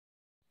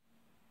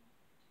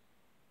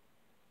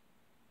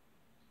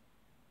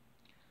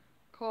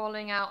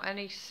calling out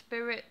any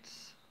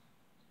spirits.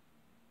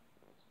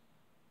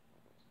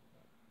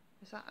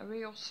 Is that a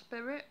real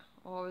spirit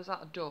or is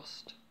that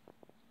dust?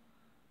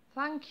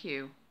 Thank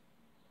you.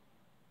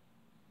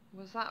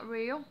 Was that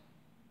real?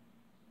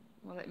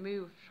 Well, it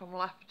moved from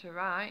left to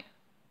right.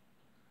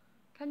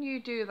 Can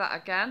you do that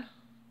again?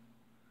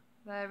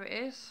 There it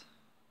is.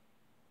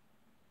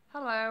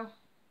 Hello.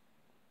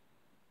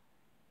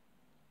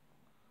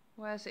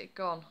 Where's it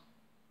gone?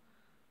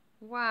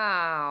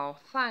 Wow,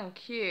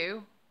 thank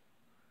you.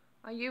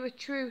 Are you a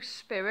true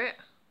spirit?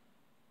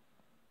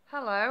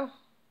 Hello.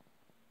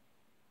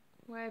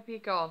 Where have you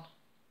gone?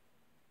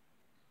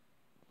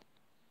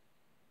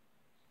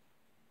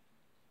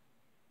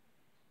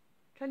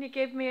 Can you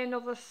give me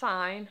another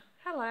sign?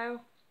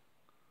 Hello.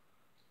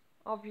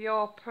 Of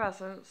your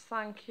presence,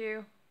 thank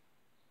you.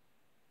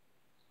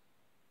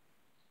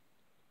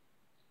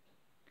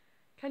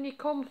 Can you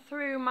come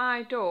through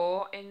my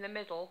door in the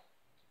middle?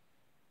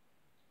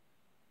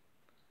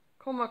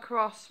 Come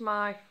across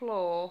my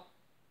floor.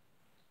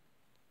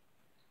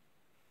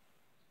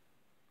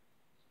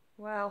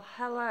 Well,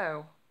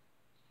 hello.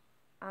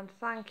 And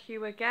thank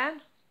you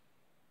again.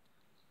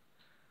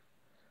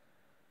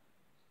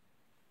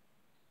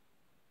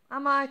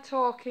 Am I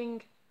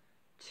talking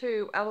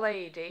to a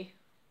lady?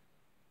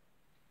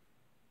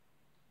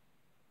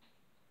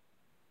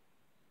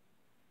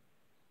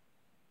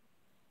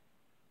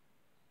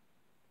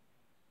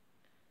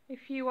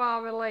 If you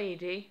are a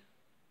lady,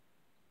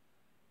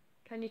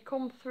 can you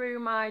come through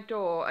my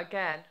door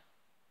again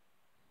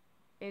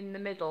in the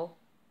middle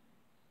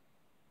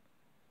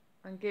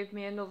and give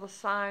me another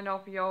sign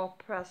of your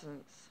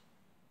presence?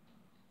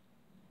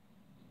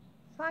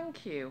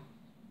 Thank you.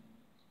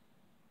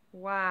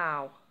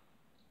 Wow.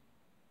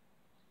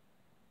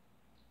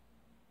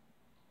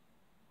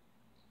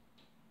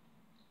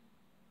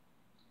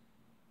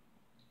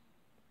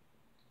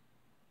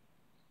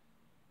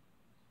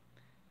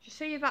 Do you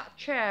see that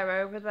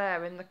chair over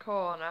there in the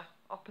corner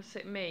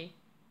opposite me?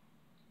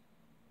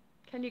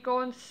 Can you go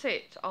and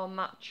sit on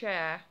that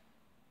chair?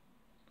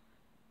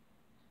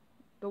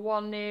 The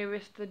one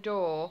nearest the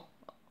door,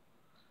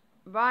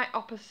 right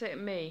opposite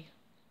me.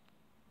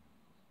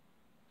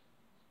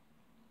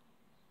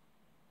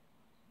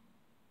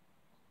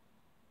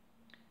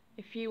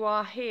 If you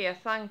are here,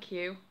 thank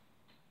you.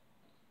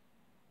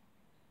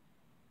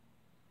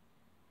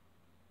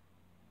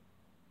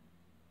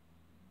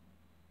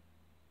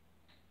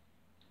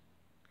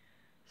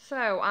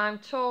 So, I'm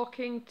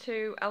talking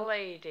to a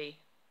lady.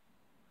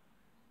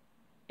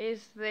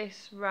 Is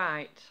this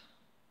right?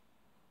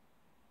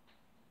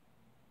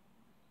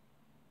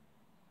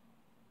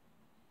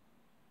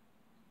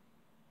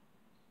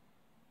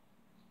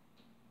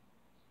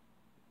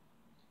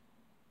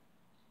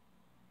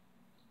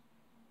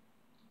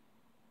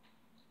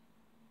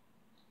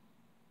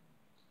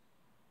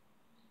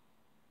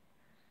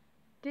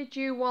 Did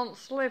you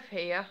once live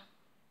here?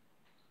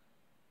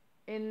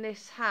 In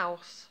this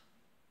house?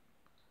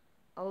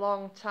 A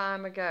long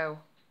time ago?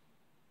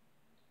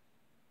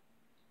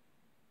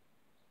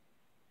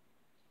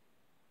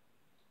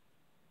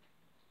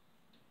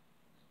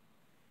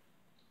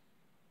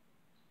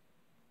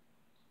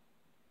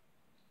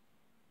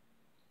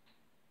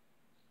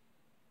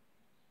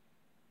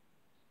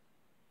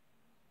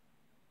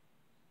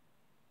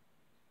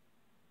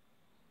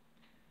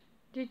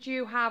 Did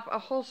you have a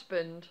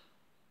husband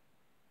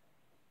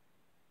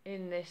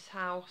in this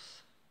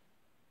house?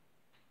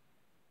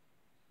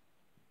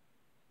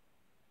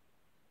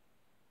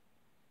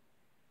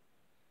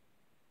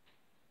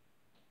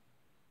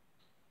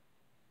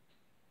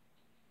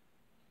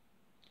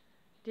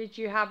 Did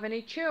you have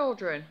any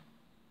children?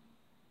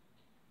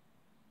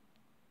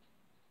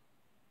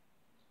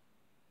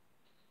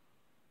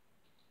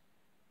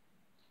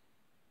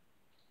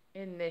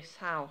 In this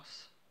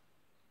house?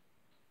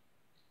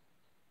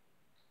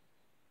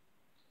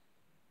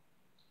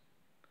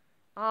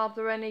 Are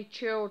there any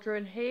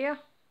children here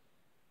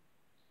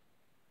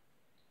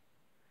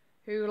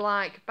who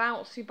like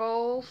bouncy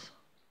balls?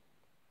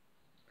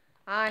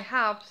 I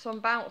have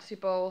some bouncy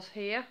balls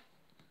here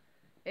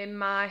in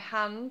my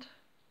hand.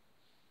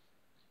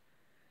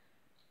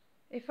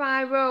 If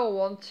I roll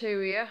one to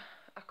you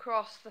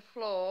across the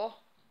floor,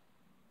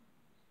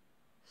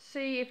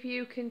 see if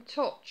you can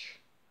touch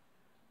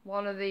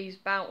one of these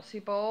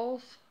bouncy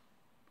balls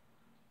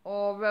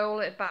or roll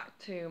it back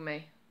to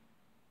me.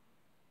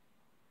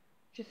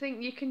 Do you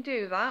think you can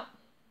do that?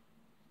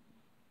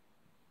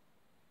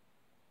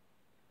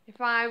 If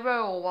I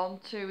roll one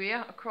to you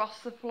across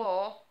the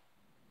floor,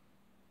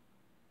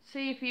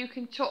 see if you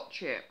can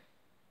touch it.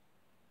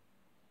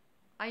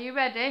 Are you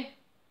ready?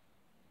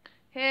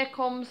 Here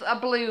comes a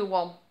blue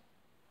one.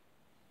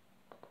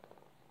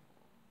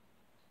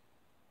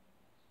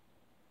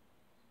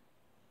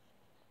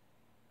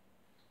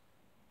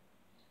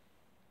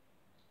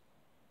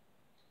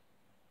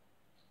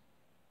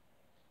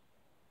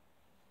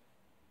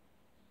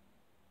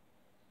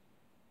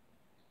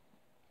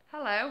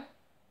 Hello.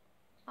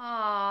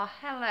 Ah,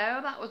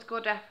 hello, that was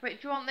good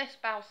effort. Do you want this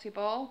bouncy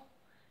ball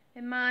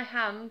in my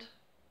hand?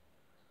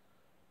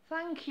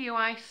 Thank you,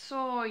 I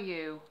saw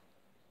you.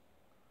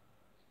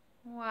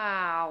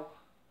 Wow.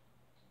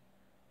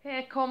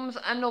 Here comes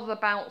another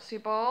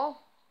bouncy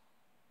ball.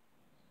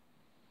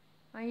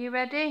 Are you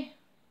ready?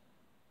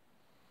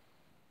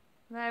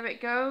 There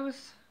it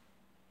goes.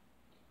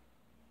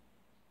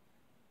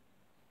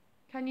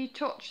 Can you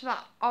touch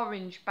that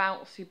orange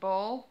bouncy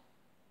ball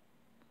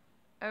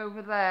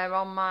over there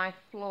on my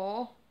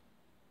floor?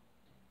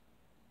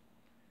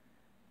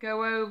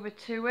 Go over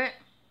to it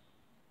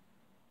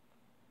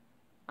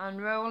and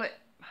roll it,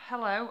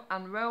 hello,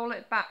 and roll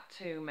it back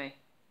to me.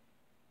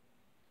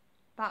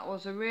 That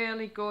was a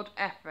really good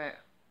effort.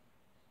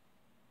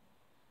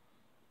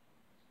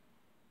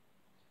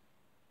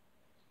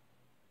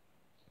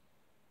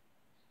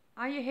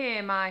 Are you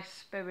here, my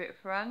spirit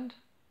friend?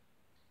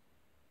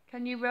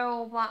 Can you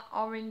roll that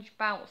orange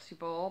bouncy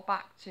ball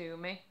back to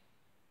me?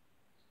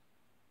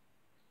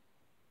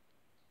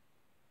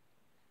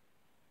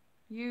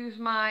 Use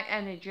my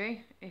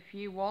energy if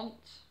you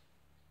want.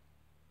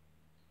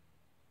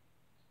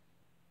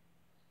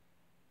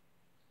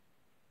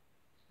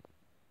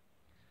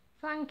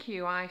 Thank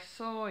you, I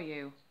saw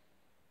you.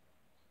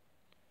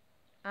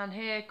 And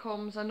here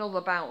comes another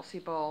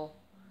bouncy ball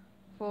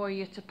for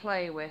you to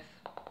play with.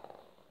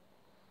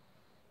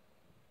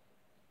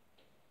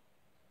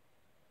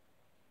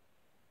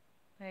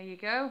 There you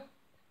go.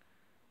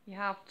 You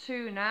have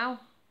two now.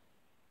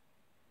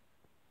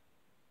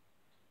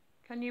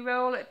 Can you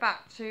roll it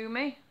back to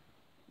me?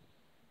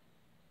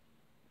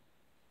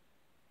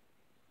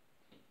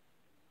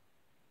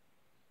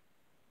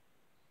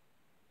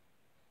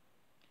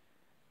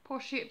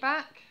 Push it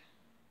back.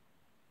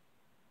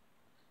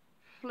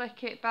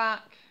 Flick it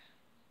back.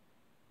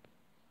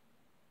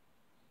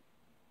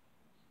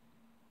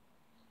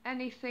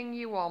 Anything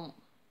you want.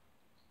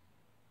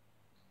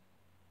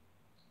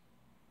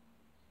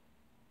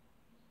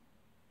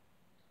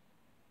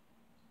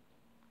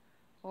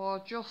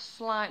 Or just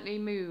slightly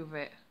move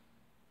it.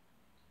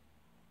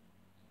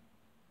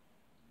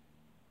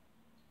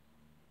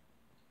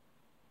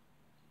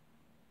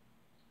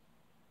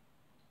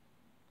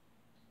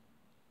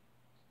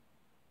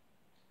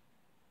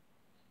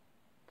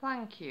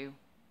 Thank you.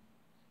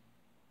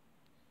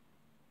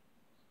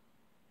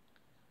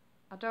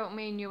 I don't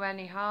mean you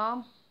any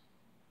harm.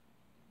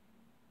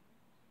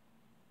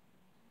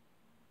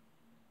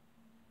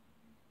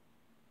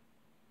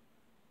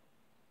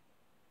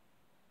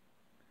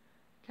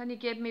 Can you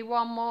give me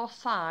one more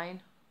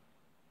sign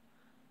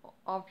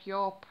of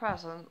your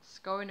presence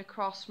going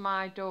across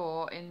my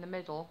door in the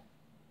middle?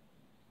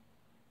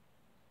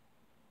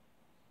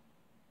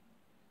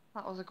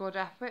 That was a good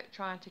effort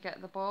trying to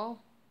get the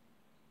ball.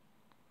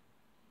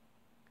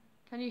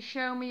 Can you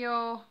show me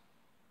your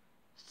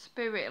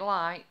spirit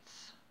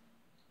lights?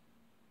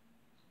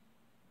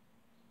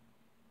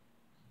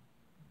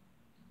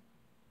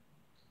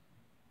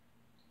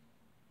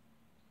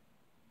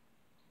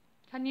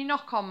 Can you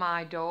knock on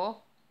my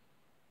door?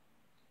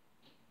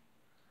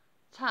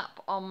 Tap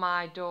on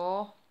my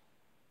door.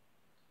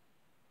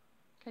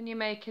 Can you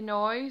make a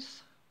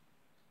noise?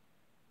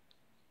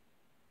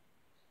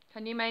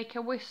 Can you make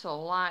a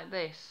whistle like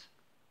this?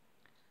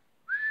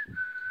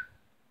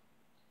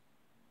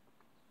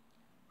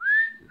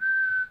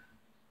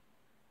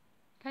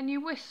 Can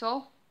you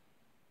whistle?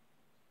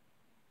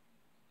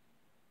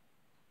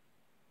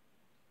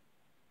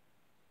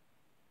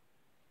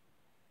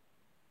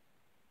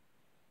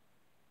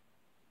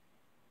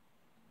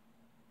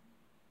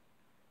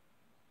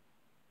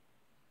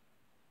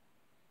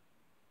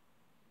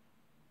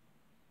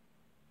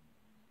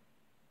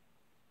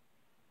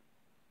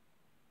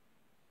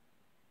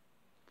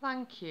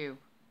 Thank you.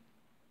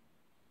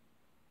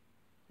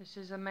 This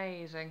is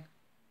amazing.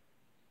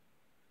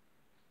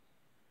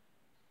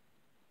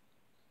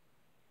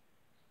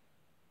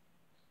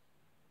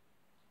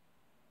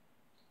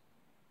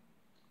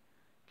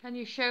 Can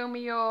you show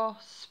me your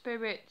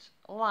spirit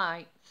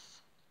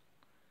lights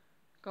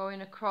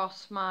going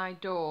across my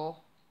door?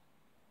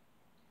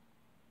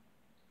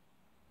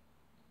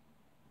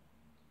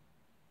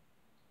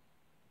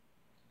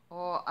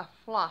 Or a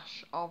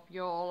flash of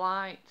your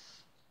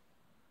lights?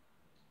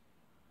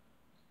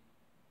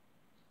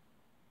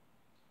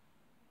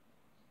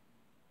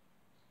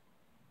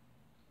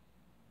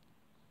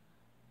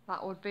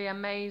 That would be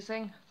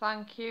amazing,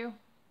 thank you.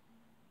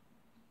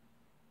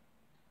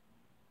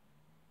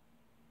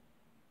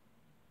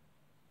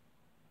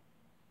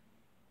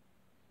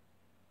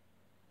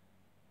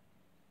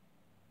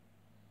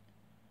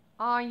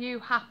 Are you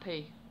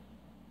happy?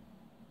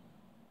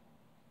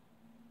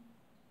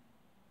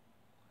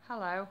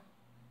 Hello.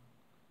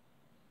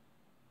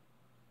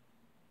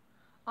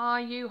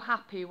 Are you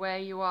happy where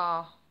you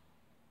are?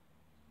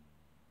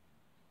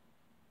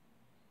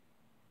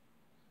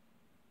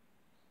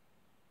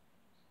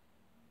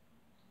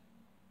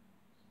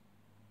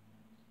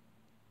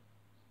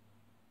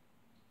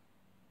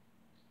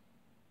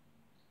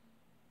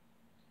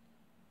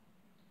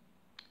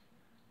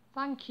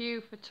 Thank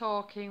you for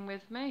talking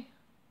with me.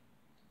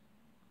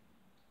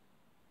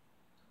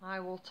 I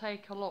will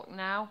take a look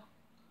now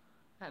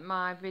at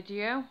my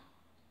video.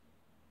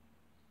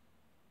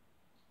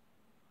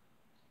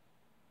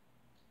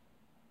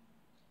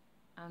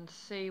 And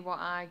see what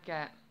I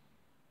get.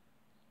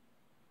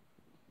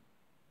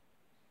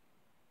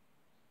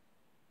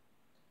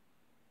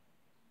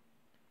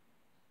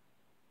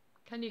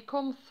 Can you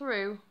come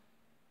through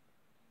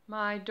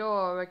my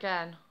door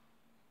again?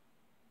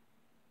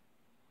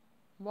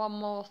 One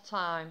more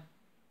time.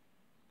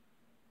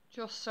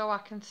 Just so I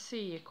can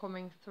see you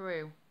coming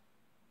through.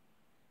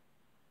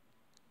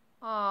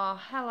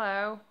 Ah,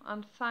 hello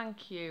and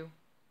thank you.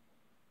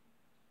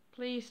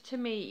 Pleased to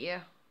meet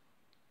you.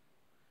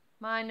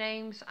 My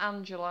name's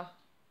Angela.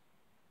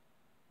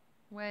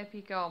 Where have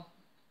you gone?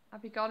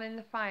 Have you gone in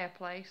the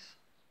fireplace?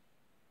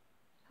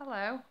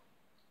 Hello.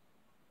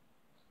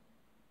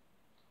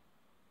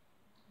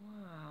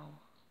 Wow.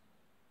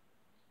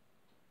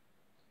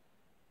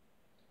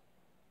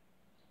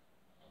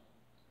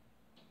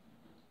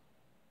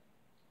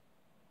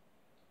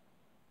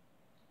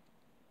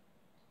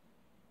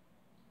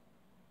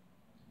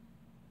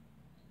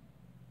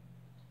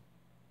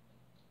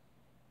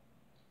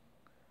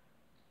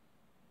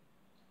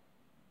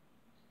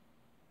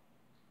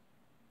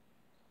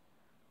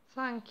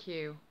 Thank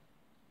you.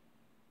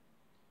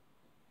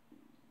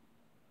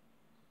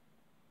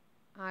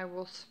 I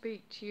will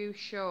speak to you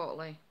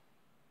shortly.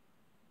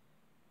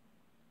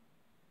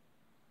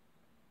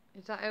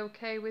 Is that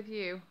okay with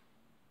you?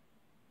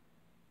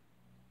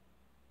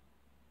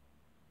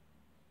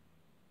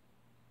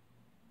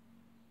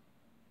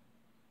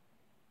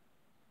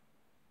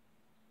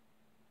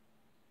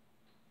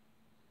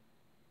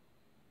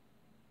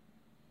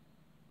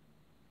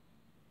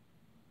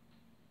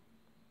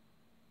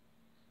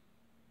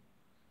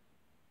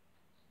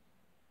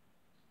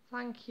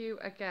 Thank you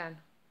again.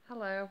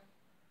 Hello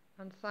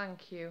and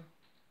thank you.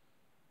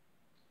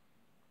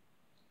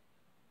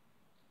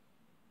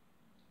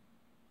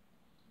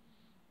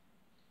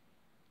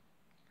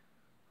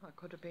 That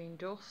could have been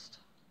dust.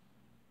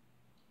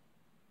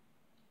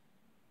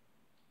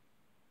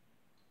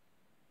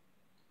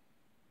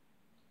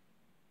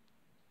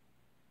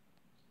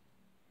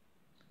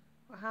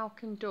 But how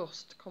can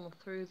dust come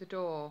through the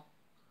door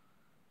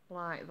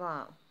like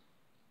that?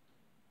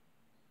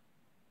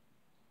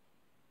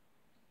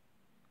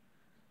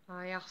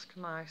 I ask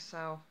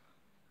myself,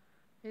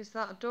 is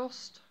that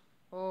dust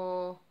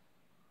or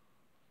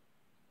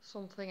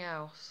something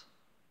else?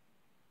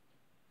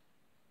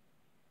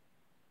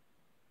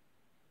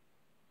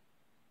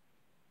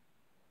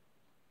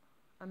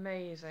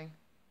 Amazing.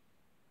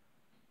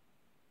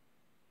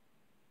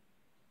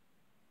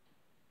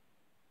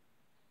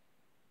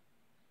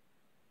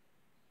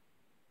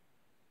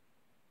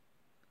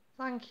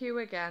 Thank you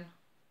again.